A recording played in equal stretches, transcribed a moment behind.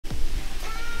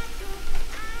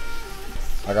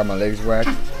I got my legs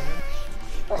waxed.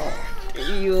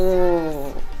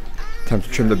 Yo. Time to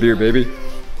trim the beard, baby.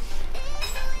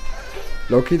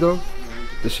 Low-key though,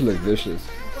 this should look vicious.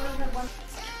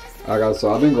 Alright guys,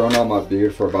 so I've been growing out my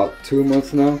beard for about 2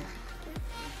 months now.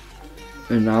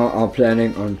 And now I'm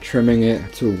planning on trimming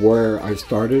it to where I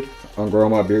started on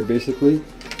growing my beard basically.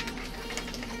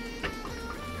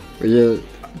 But yeah,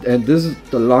 and this is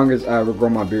the longest I ever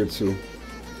grown my beard to.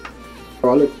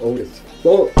 Oh, I look old as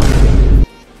fuck.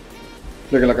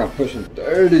 Looking like I'm pushing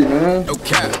 30, man.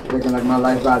 Okay. Looking like my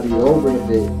life about to be over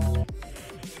today.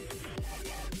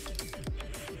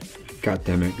 God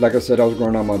damn it. Like I said, I was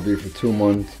growing out my beard for 2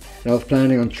 months. And I was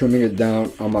planning on trimming it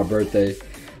down on my birthday.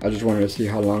 I just wanted to see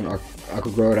how long I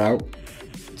could grow it out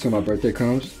till my birthday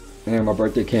comes. And my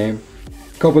birthday came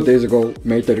a couple days ago,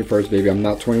 May 31st, baby. I'm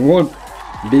not 21.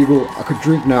 Legal. I could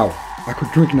drink now. I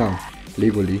could drink now.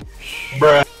 Legally.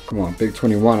 Bruh. Come on, big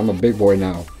 21. I'm a big boy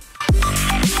now.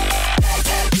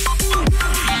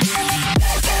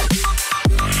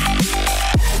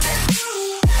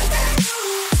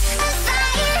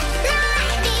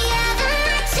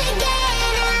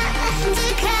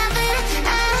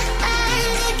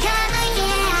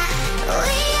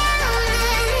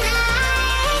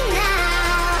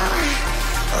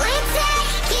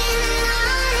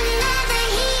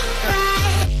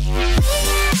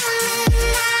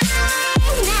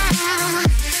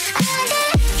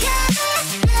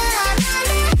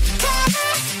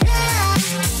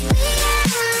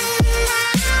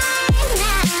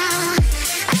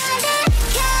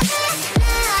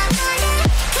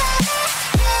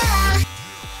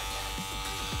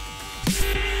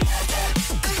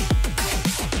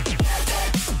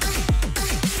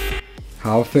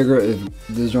 I'll figure if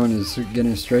this joint is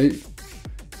getting straight,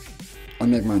 I'll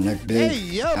make my neck big.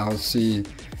 Hey, I'll see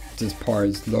this part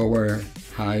is lower,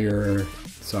 higher,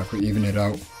 so I could even it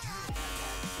out.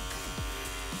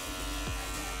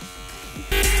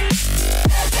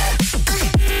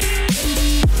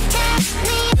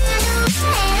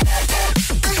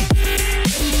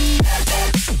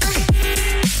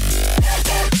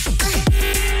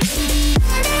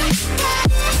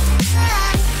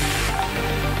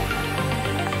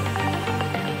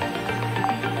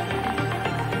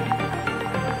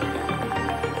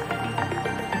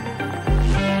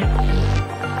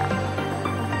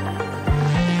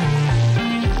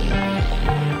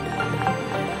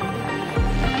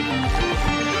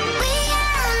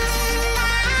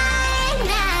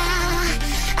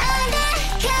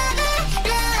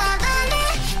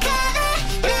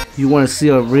 You want to see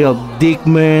a real dick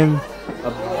man?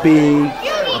 A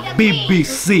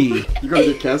BBC. You gotta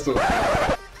get canceled.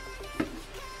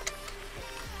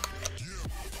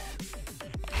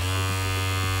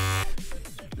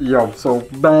 Yo, I'm so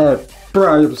bad.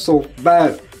 Bro, I'm so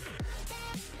bad.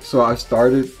 So I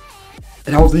started,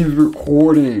 and I wasn't even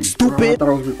recording. Stupid. Bro, I thought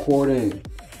I was recording.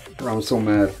 Bro, I'm so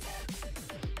mad.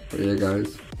 But yeah,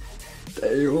 guys.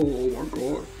 Damn, oh my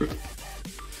god.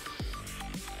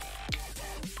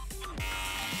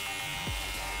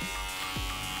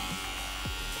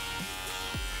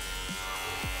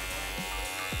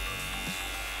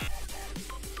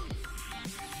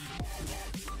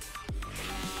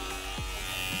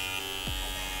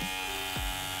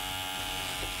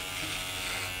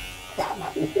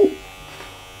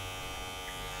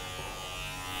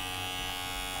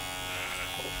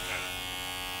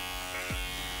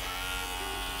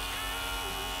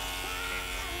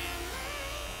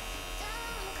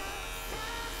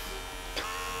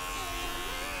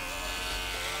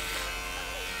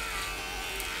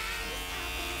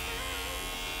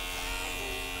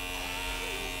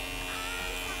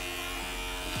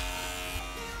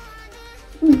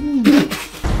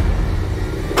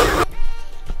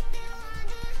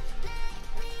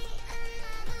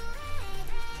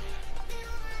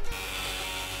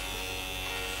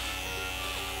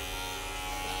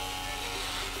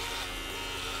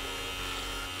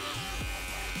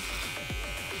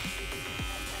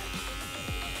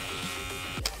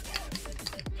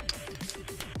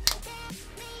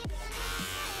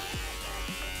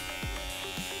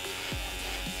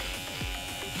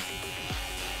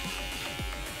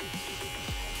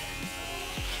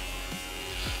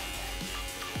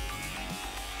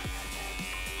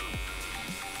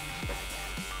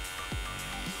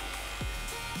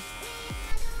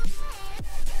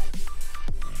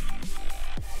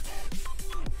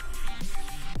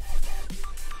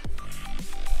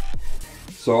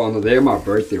 So on the day of my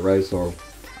birthday, right, so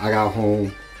I got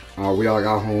home, we all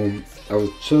got home, I was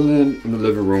chilling in the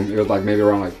living room, it was like maybe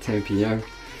around like 10 p.m.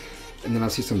 And then I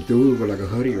see some dude with like a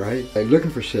hoodie, right, like looking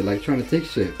for shit, like trying to take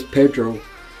shit. Pedro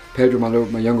Pedro,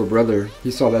 my younger brother,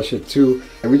 he saw that shit too,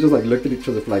 and we just like looked at each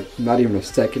other for like not even a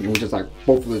second, and we just like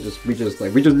both of us we just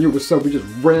knew what's up. We just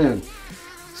ran.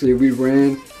 So yeah, we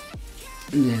ran,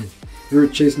 and then we were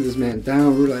chasing this man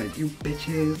down. We were like, "You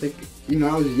bitches!" Like, you know,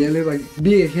 I was yelling like,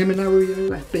 him and I were yelling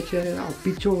like, "Bitches! I'll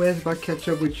beat your ass if I catch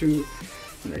up with you."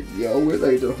 Like, yo, we're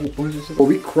like a whole bunch of stuff. Well,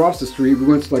 we crossed the street. We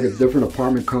went to like a different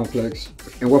apartment complex,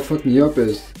 and what fucked me up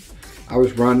is I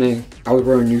was running. I was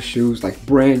wearing new shoes, like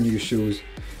brand new shoes.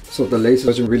 So the lace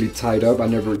wasn't really tied up. I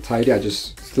never tied it. I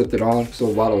just slipped it on. So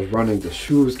while I was running, the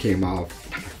shoes came off.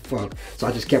 Fuck. So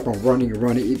I just kept on running and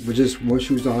running with just one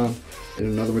shoes on and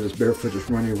another one just barefoot, just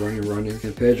running.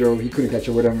 And Pedro, he couldn't catch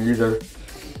up with him either.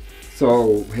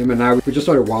 So him and I, we just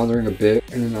started wandering a bit,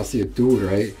 and then I see a dude,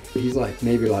 right? He's like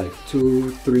maybe like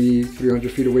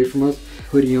 300 feet away from us,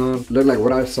 hoodie on, looked like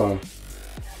what I saw.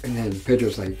 And then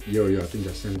Pedro's like, yo, I think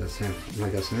that's him. I'm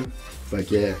like, that's him? It's like,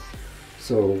 yeah.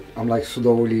 So I'm like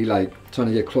slowly like trying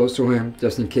to get close to him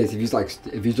just in case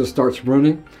if he just starts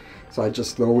running. So I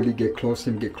just slowly get close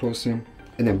to him,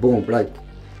 and then boom, like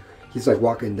he's like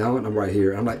walking down, I'm right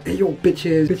here. I'm like, hey yo, bitch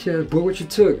ass, boy, what you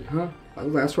took, huh? I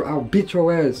was like, I swear I'll beat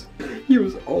your ass. He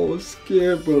was all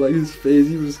scared, but like his face,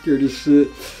 he was scared as shit.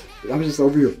 I was just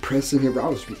over here pressing him, bro. I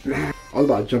was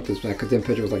about to jump this man, cause then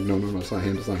Pedro was like, no, it's not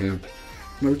him, I'm like,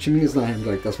 what you mean it's not him?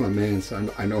 Like, that's my man, so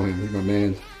I know him, he's my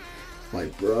man.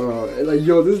 Like, bro, and like,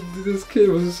 yo, this kid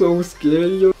was so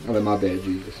scared, yo. I'm like, my bad,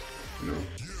 Jesus, you know,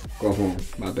 go home,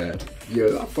 my bad.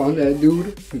 Yo, I found that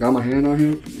dude, got my hand on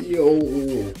him,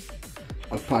 yo.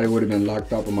 I probably would have been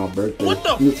locked up on my birthday. What the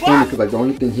fuck? It's funny because like the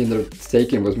only thing he ended up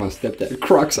taking was my stepdad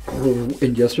Crocs.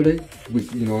 And yesterday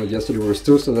we were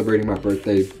still celebrating my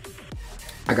birthday.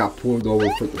 I got pulled over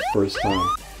for the first time.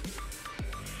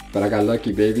 But I got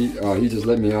lucky, baby. He just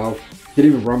let me off. He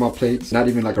didn't even run my plates. Not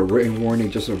even like a written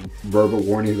warning, just a verbal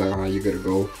warning. Like, oh, you gotta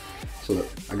go. So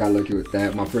I got lucky with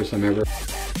that. My first time ever.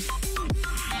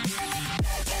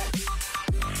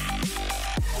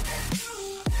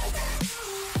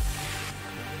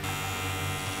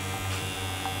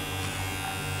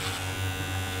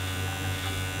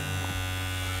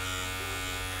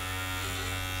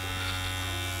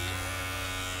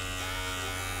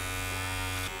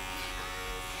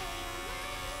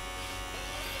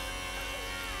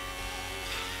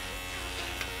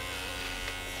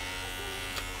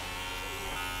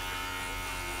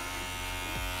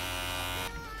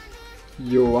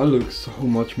 Yo, I look so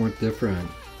much more different.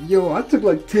 Yo, I took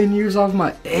like 10 years off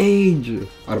my age.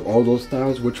 Out of all those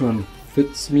styles, which one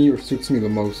fits me or suits me the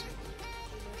most?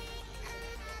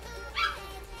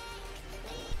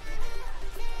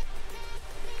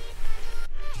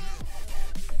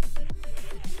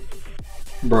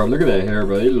 Bro, look at that hair,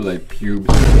 bro. They look like pubes.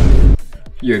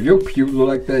 Yo, if your pubes look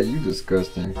like that, you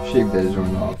disgusting. Shave that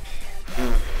joint off.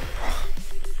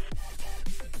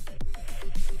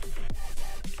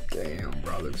 Damn,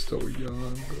 bro, I look so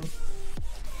young, bro.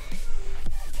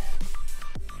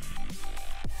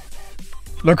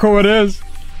 Look who it is.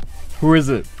 Who is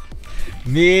it?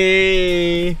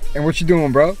 Me. And what you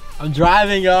doing, bro? I'm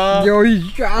driving, y'all. Yo,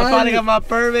 he's driving. I'm finally got my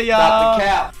permit, y'all. Stop the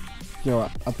cap. Yo,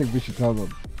 I think we should tell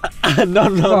them.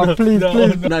 No, please.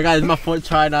 No, guys, it's my fourth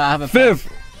try now. I haven't.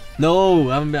 Fifth. No,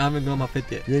 I haven't gone my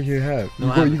fifth yet. Yeah, you have.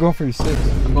 No, You going for your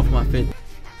sixth. I'm going for my fifth.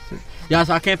 Yeah,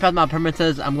 so I can't pass my permit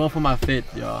test. I'm going for my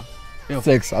fifth, y'all.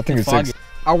 Six. I think it's six.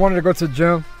 I wanted to go to the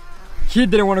gym. He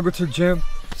didn't want to go to the gym.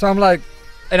 So I'm like,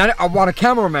 and I want a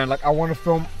cameraman. Like, I want to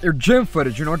film your gym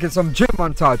footage, you know, get some gym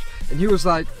montage. And he was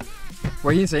like,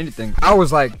 well, he didn't say anything. I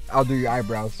was like, I'll do your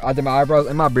eyebrows. I did my eyebrows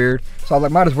and my beard. So I was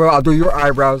like, might as well, I'll do your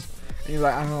eyebrows. And he's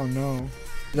like, I don't know.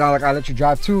 You know, like, I'll let you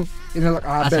drive too. And he's like,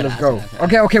 I bet, let's go.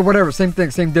 Okay, whatever. Same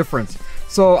thing, same difference.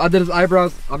 So I did his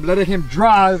eyebrows. I'm letting him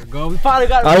drive. Go. We finally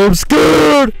got it. I am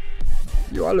scared.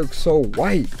 Yo, I look so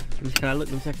white. Can I look?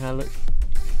 Can I look?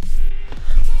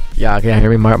 Yeah, can I hear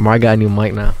me? Mark got a new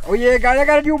mic now. Oh yeah, guys, I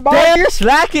got a new mic. Damn, you're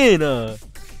slacking.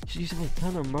 She's supposed to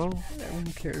tell him, bro. Yeah,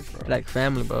 who cares, bro? Like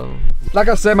family, bro. Like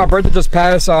I said, my birthday just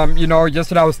passed. You know,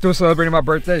 yesterday I was still celebrating my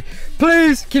birthday.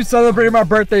 Please keep celebrating my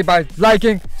birthday by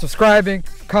liking, subscribing,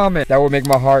 comment. That would make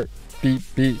my heart beat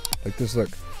like this. Look.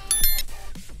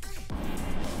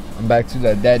 I'm back to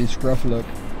that daddy scruff look.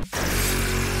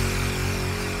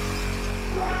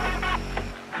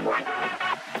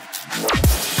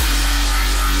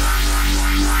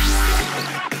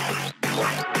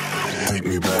 Take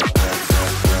me back.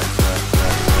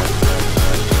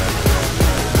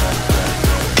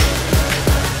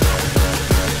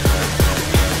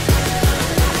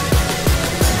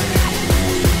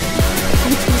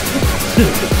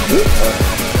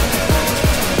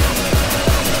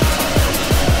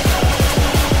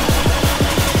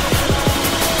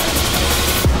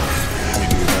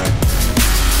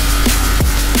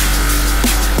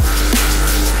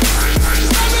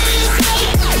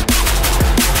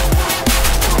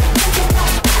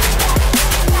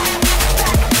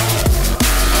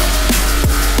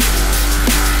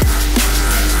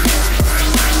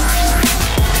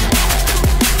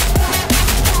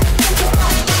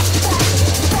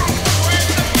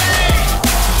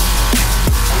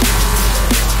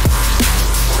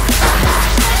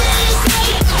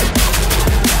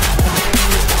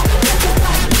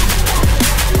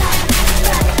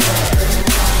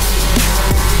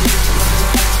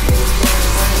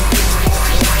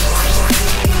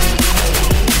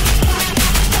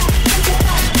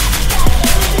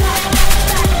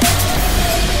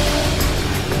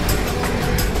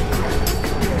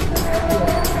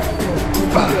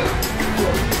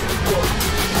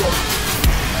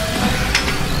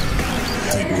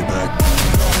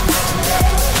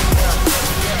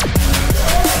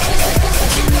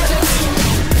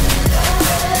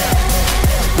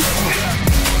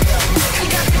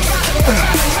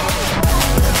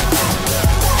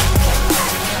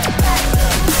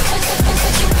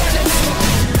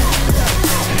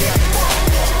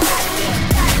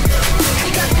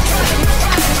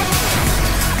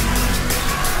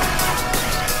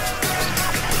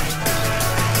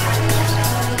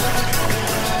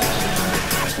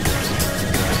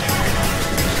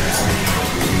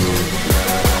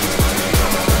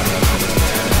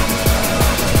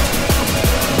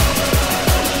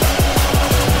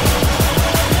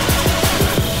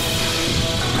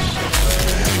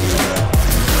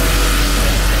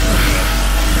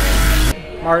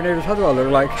 Marinators, how do I look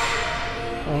like?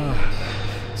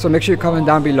 So make sure you comment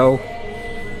down below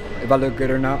if I look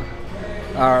good or not.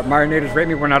 Marinators, rate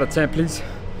me 1 out of 10, please.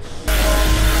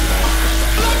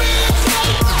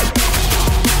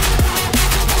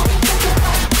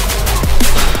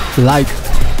 Like,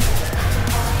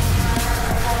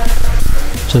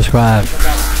 subscribe.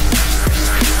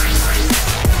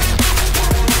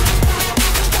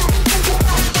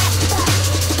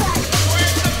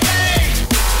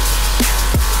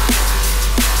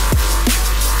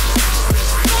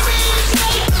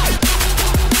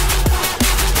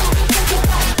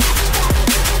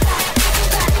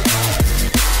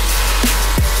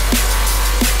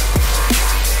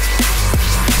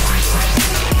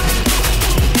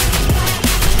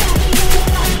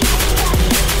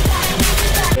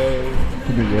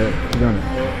 Keep doing it.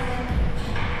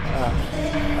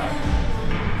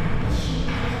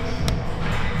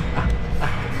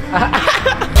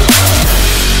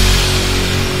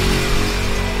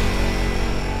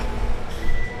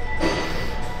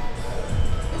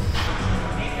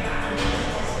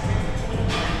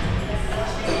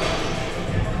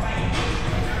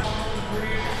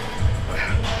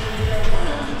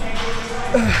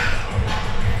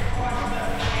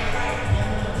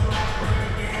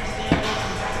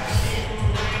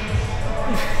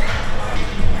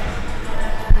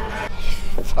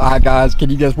 Alright guys, can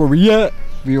you guess where we at?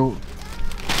 Bro,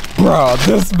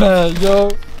 this man,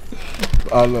 yo.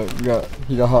 Oh look,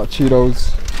 he got hot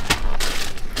Cheetos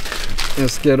and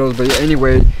Skittles, but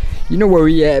anyway, you know where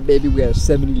we at, baby. We at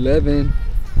 7-Eleven.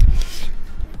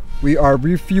 We are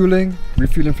refueling for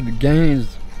the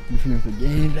games.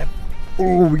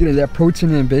 Oh, we getting that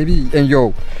protein in, baby. And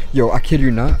yo, I kid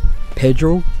you not,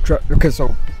 Pedro, okay,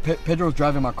 so Pedro's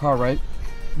driving my car, right?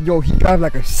 Yo, he drive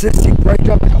like a sissy, bro. He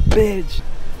drive like a bitch.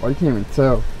 Oh, you can't even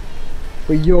tell.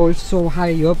 But yo, it's so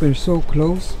high up and so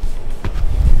close.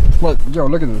 What? Yo,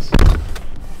 look at this.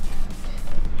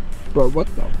 Bro, what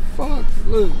the fuck?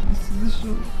 Look, this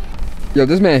shit. Yo,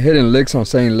 this man hitting licks on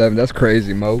 7-Eleven. That's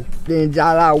crazy, Mo. Then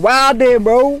y'all out wild there,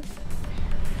 bro.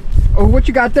 Oh, what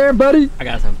you got there, buddy? I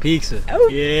got some pizza. Oh,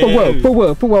 Yeah. For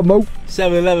what, Mo?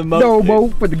 7-Eleven, Mo. No, Mo.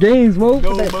 For the games, Mo.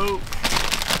 No, Mo.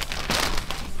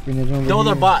 Those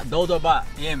are bought.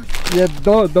 Yeah, me. Yeah,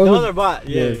 those are bought.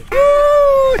 Yeah.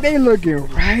 Ooh, they looking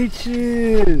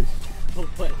righteous.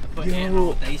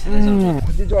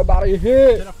 Did you about to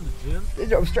hit? Did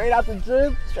you straight out the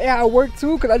gym? Straight out of work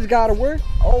too? Cause I just got to work.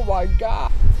 Oh my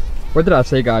god. What did I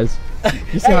say, guys?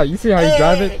 You see how you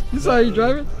drive it? You see how you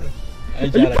drive it?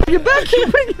 You back.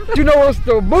 You know what's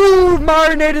the move,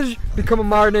 Marinators? Become a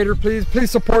Marinator, please.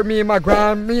 Please support me in my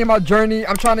grind, me in my journey.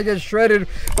 I'm trying to get shredded,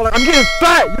 but like, I'm getting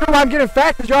fat. You know why I'm getting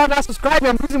fat? Because y'all not subscribing.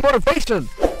 I'm losing motivation.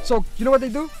 So you know what they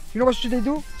do? You know what should they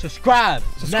do? Subscribe.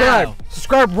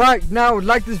 Subscribe right now.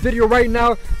 Like this video right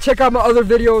now. Check out my other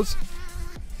videos.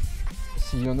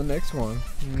 See you on the next one.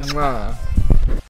 Mwah.